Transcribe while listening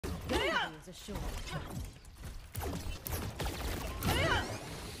ashore.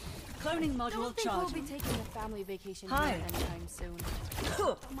 Cloning module charged. We'll be taking a family vacation Hi. here anytime soon.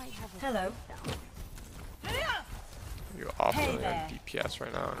 Might have a Hello. breakdown. You off Hey really there. on DPS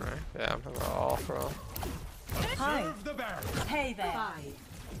right now, right? Yeah, I'm having all for all. Hi. Hey there. 5,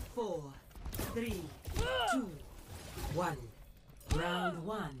 4, 3, 2, 1. Round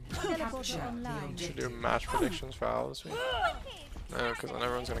 1. Capture the Should objective. do match predictions for Al this week. No, because then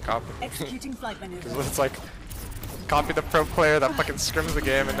everyone's gonna copy me. Executing flight maneuver. Because it's like, copy the pro player that fucking scrims the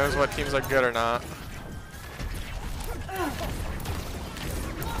game and knows what teams are good or not.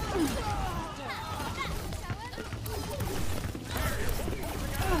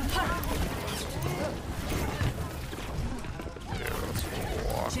 Dude, let's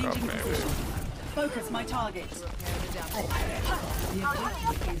walk up Changing maybe. position. Focus my target. The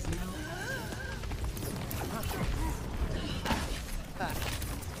objective is now.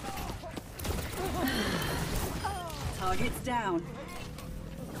 Target's down.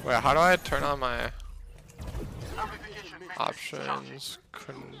 Wait, how do I turn on my options?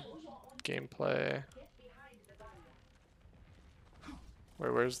 Gameplay.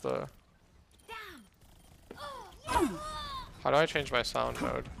 Wait, where's the... How do I change my sound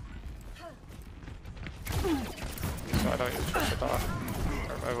mode? So I don't use switch it off.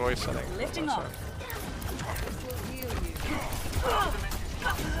 Or my voice setting. Lifting That's off.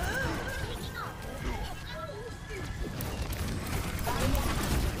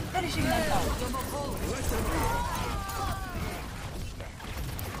 Finishing them off.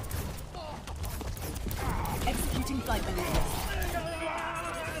 Executing flight maneuvers.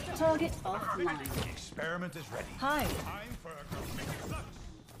 Target offline. Experiment is ready. Hi. Time for a cosmic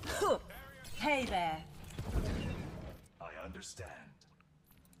flux. Hey there. I understand.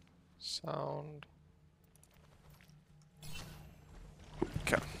 Sound.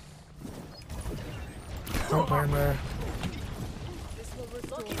 Okay. Don't blame there.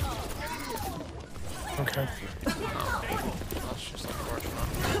 Okay. That's just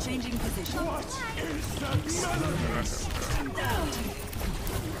unfortunate. Changing position.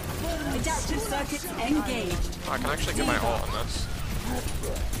 Adaptive circuits engaged. I can actually get my ult on this.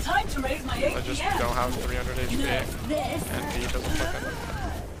 Time to raise my I just APM. don't have 300 HP. This. And B doesn't fucking...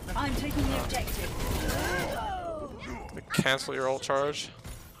 I'm taking the objective. Cancel your ult charge.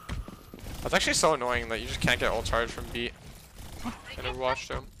 That's actually so annoying that you just can't get ult charge from B. In Overwatch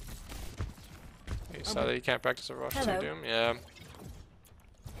Doom. You said that you can't practice Overwatch 2 Hello. Doom? Yeah.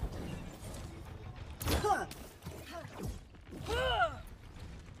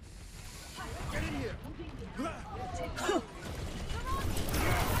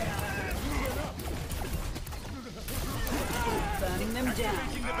 Burning them down.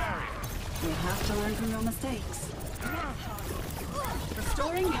 You have to learn from your mistakes.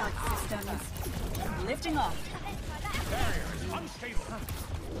 Restoring health systems. Lifting off.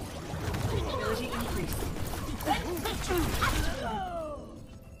 Ability increasing.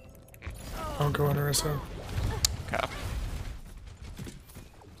 Don't go under SO. Okay.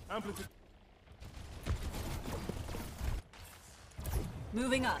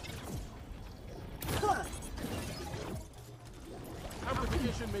 Moving up.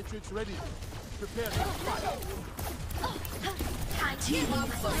 Amplification matrix ready. Prepare to fire.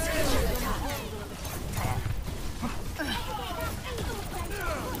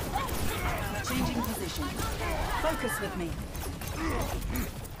 Changing position. Focus with me.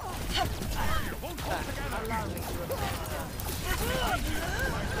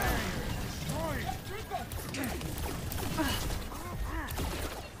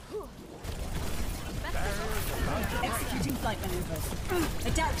 Executing flight maneuvers.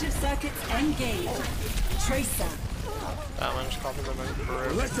 Adaptive circuits engaged. Tracer. That one just copied them in for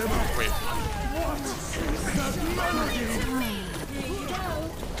wait.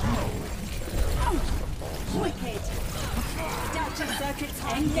 Wicked. Adaptive circuits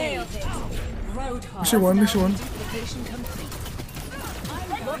engaged. Road hard. Mission one, mission one. Duplication complete.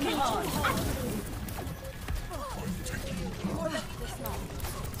 Looking on.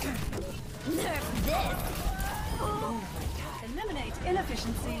 Eliminate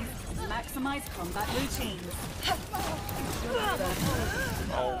inefficiencies. Maximize combat routines.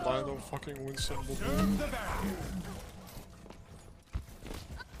 Oh, by the fucking win symbol.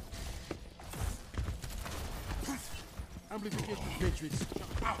 Amplification matrix.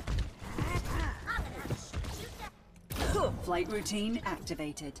 Flight routine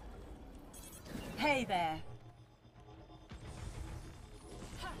activated. Hey there.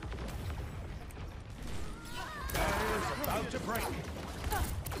 Barriers about to break.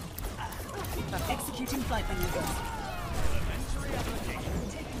 Executing flight maneuvers.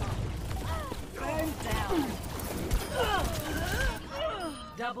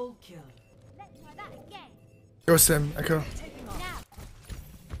 Double kill. Go Sim, Echo.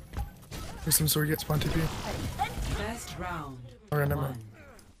 Here's some sword, get spawn TP. First round. Alright, never One. mind.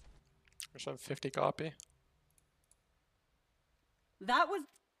 There's a 50 copy. That was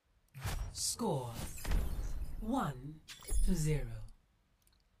Score 1-0.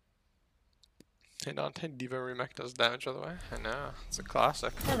 Hey Danteh, Diva remake does damage by the way. I know, it's a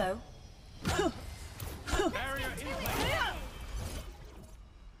classic. hello.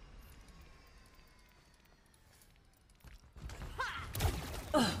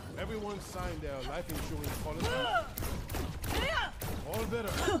 Everyone signed their life insurance policy. All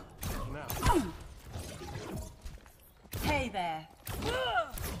better. Now. Hey there.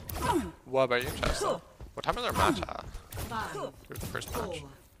 What about you, Chester? What time is our match at? 5, Your first match 4,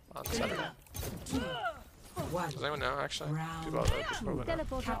 on Saturday. 2, 1. Does anyone know actually? Round People out there just probably know.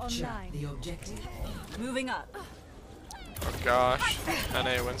 Teleporter Capture online. the objective. Moving up. Oh gosh,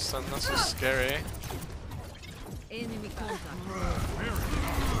 NA Winston, this is scary. Enemy contact.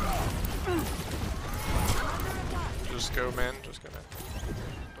 Just go man, just go man.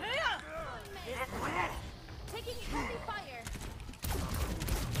 Taking heavy fire.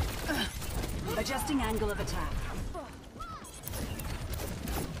 Adjusting angle of attack.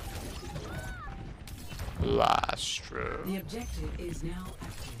 Lastro. The objective is now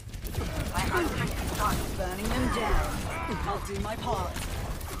active. Burning them down. I'll do my part.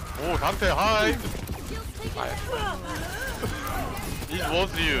 Oh, Danteh, hi! It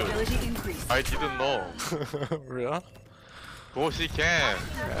was you. Agility increase. I didn't know. Really? Go she can.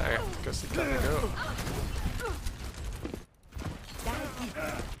 Yeah, I guess he can go.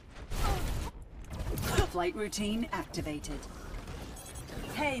 Flight routine activated.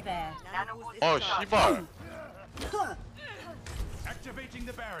 Hey there. Oh, 씨발. Activating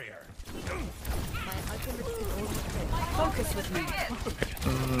the barrier. Focus with me.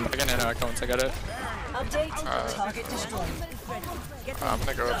 Again, I know I can't get it. Update. Target destroyed. I'm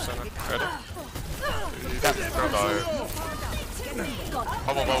gonna go up soon. Ready? 그럼 나요.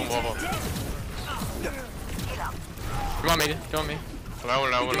 봐봐. Come on, mate. Come on, me.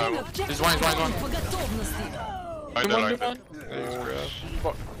 라운. He's one. 라이드.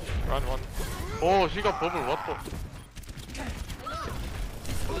 Run one. 오, 시가 버블 왔다.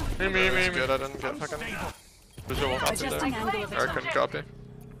 It's good, I didn't get fucking. There's one up in Adjusting there. angle of Or I attack. couldn't copy.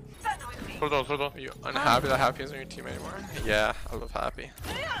 솔더. Are you unhappy that Happy isn't your team anymore? Yeah, I love Happy.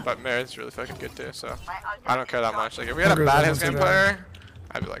 But Meredith's really fucking good too, so I don't care that much. Like, if we had a bad his game player,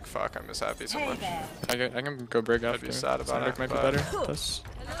 I'd be like, fuck, I miss Happy so Hey much. there. I can go brig I'd after. be sad about it, Might be but better. That's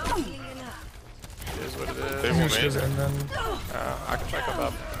it is what it They is. will Just goes make. in then. I can try come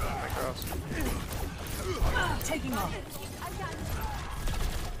up. Like girls. Taking off.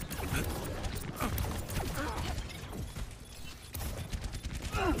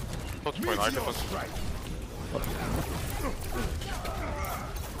 터치 포인트, 아이템 터치.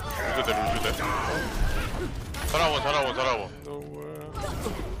 루즈대. 잘하고. No way.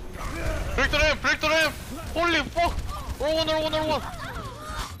 브레이크 더 램! 홀리 퍽! 롤원!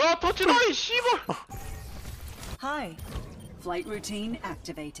 아, 터치 나이, 씨발! Hi. Flight routine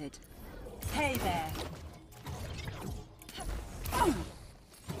activated. Hey there.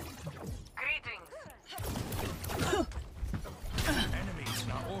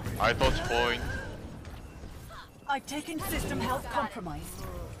 I touch point. I've taken system health compromised.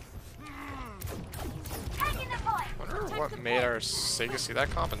 Wonder what made our Sega see that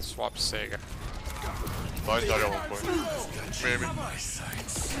comp and swap Sega. 나이스 자리 원 포인트. Maybe.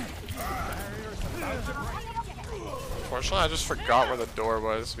 Unfortunately, I just forgot where the door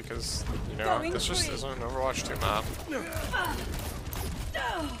was because, you know, this just isn't an Overwatch 2 map.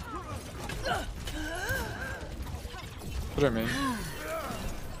 what I mean.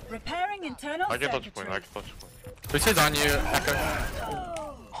 Repairing internal I can touch circuitry. point. This is on you, Echo.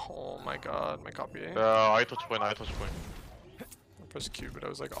 Oh my god, my copy. Yeah, I touch point. I pressed Q, but I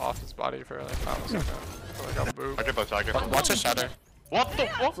was like off his body for like half a second. So I got booped. I can touch. Watch his shadow. What the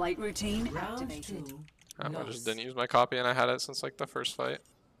fuck? Flight routine Round activated. 2. I just didn't use my copy and I had it since like the first fight.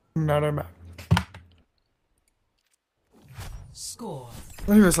 Not our map. Score I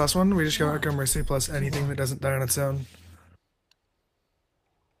think this last one, we just go Echo Mercy plus anything that doesn't die on its own.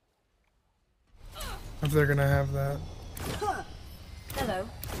 If they're gonna have that. Hello.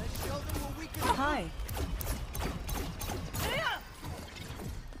 Hi.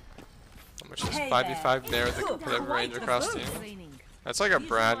 How much does Hey 5v5 narrow the competitive range across team? That's like a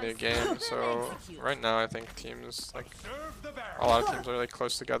brand new game, so right now I think teams, like, a lot of teams are like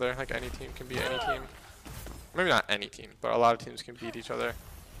close together. Like any team can beat any team. Maybe not any team, but a lot of teams can beat each other.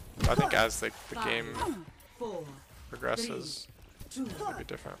 I think as the game 4, progresses, 2, it'll be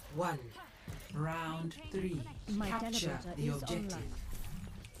different. 1. Round 3. My Capture teleporter the is objective. online.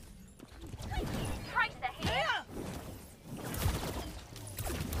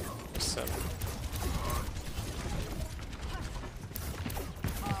 So,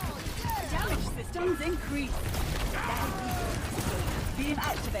 Damage systems increase. Being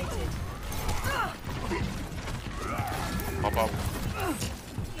activated. Pop up.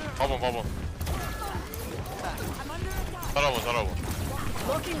 Pop. 살아봐.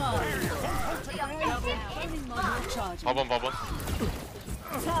 Locking on. Healing module charging. Pop.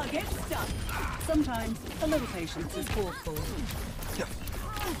 Target stuck. Sometimes a little patience is called for.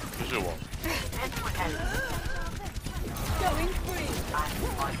 루시 원. Going free.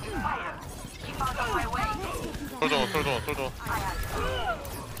 솔져.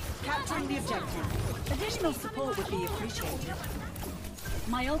 Capturing the objective. Additional support would be appreciated.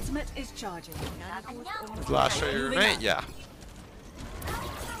 My ultimate is charging. last show your roommate? Yeah.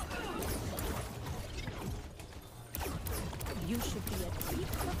 You should be at peak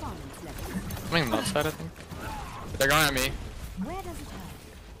performance level. Coming left side, I think. They're going at me. Where does it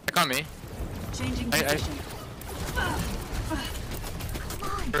hurt? They're on me. Changing Hey. position.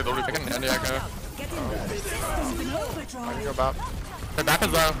 그래 놀리. I can end the echo. Systems in overdrive. Go back. Their back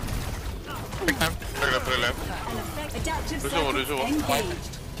is low. Big time. 그래. An effect adaptive Lucio, circuit Lucio.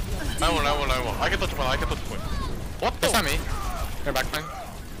 engaged. 라이원. I can touch point. What the? They're on me. They're back line.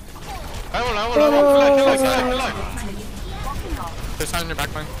 라이원. Kill. They're on your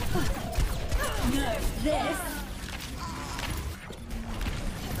back line. No, this.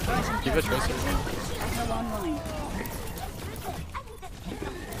 Keep it tracer. Echo online.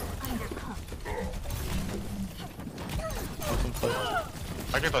 Awesome play.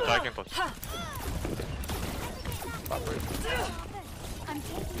 I can touch.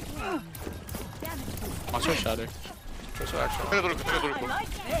 Watch your shadow. Just action. 그래 돌고. I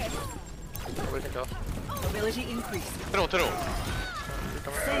like this. We can go. Mobility increased. 트레오.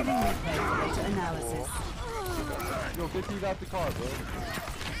 Saving replay for later analysis. Yo, 50 got the car, bro.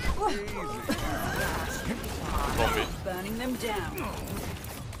 좀비. Burning them down.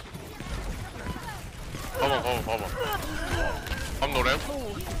 봐봐. 밤 노래.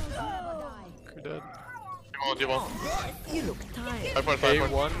 You're dead. 디버. You look tired. 발발.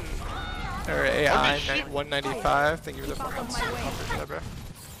 A1 or AI Holy shit. 195. Thank you for the points. Bro.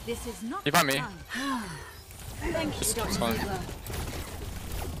 This is not Keep on me. fun. Thank you, Dr. fine. Ziegler.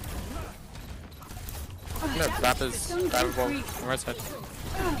 No, Bap is grabbable on the right side.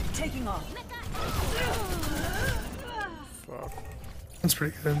 Taking off. Fuck. That's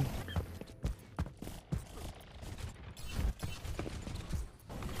pretty good.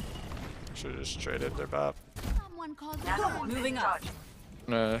 Should've just traded their bap. Someone called the Moving up.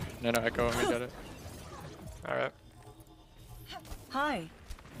 No echo when we get it. Alright. Hi.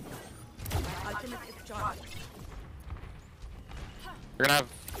 You're gonna have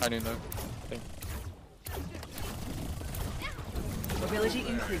fighting though. I think. Mobility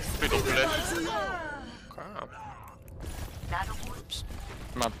increased. 스피드 플래시. Crap.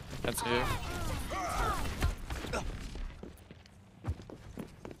 Come on, can't see you.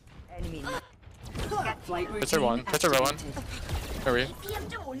 Flight routine. Pitcher one. Pitcher row one. Are we?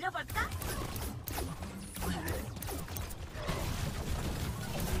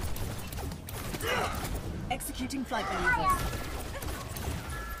 Executing flight maneuvers.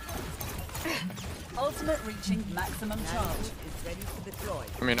 Ultimate reaching maximum charge.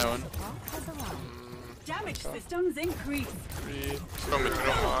 I mean, no one. Damage systems increase. Come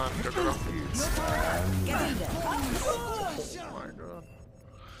on. Go. Getting there. Oh my god.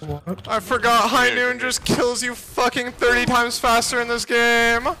 What? I forgot High Noon just kills you fucking 30 times faster in this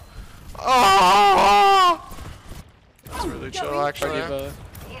game. Oh! That's really chill, I actually. give a.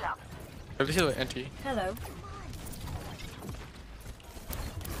 I have to NT. Hello.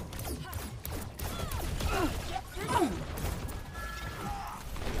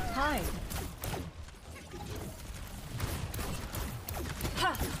 Hi.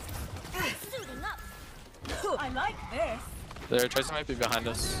 I like this. Their tracer might be behind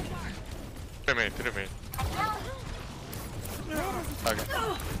us. 트레메인. Okay.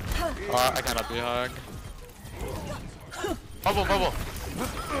 Oh, I cannot be hug. 봐봐.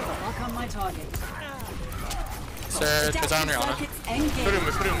 Lock on my target. Sir, it's on your honor. Circuits engaged.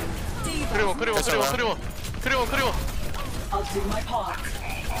 트레오. I'll do my part.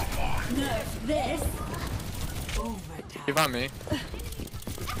 No, this. Keep on me.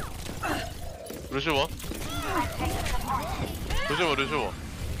 루시워.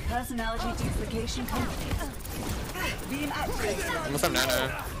 Personality duplication complete. Beam activated. Almost have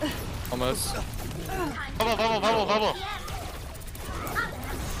nano. Almost. Bubble.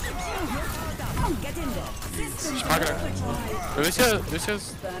 Get in there. Systems Pocket.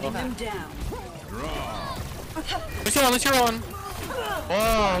 Lucio's. burning them down. Lucio one.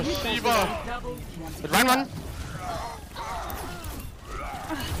 Oh, Shiba. Run.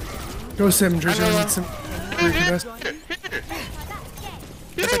 Go Sim, Drizzy needs some. Break your best.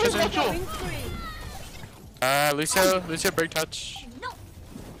 Lucio break touch.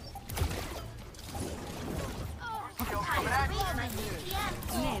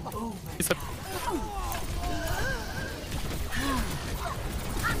 He's a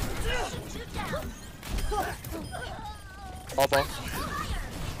ball.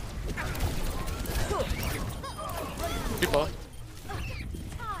 Good ball.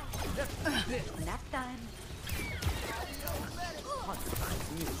 Nap time.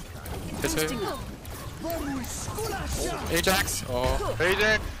 This way. Ajax. Oh.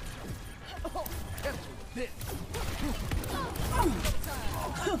 Ajax.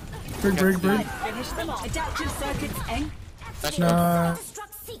 Break. Finish them off. Adaptive circuits, eh? That's Nah.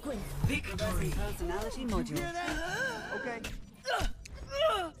 Victory. Personality module.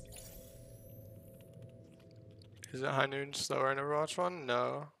 Is it high noon slower in Overwatch 1?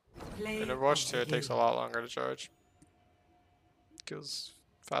 No. Play In Overwatch 2 of it the takes a lot longer to charge. Goes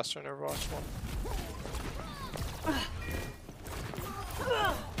faster in Overwatch 1.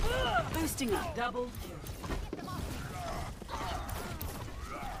 Boosting up. double kill.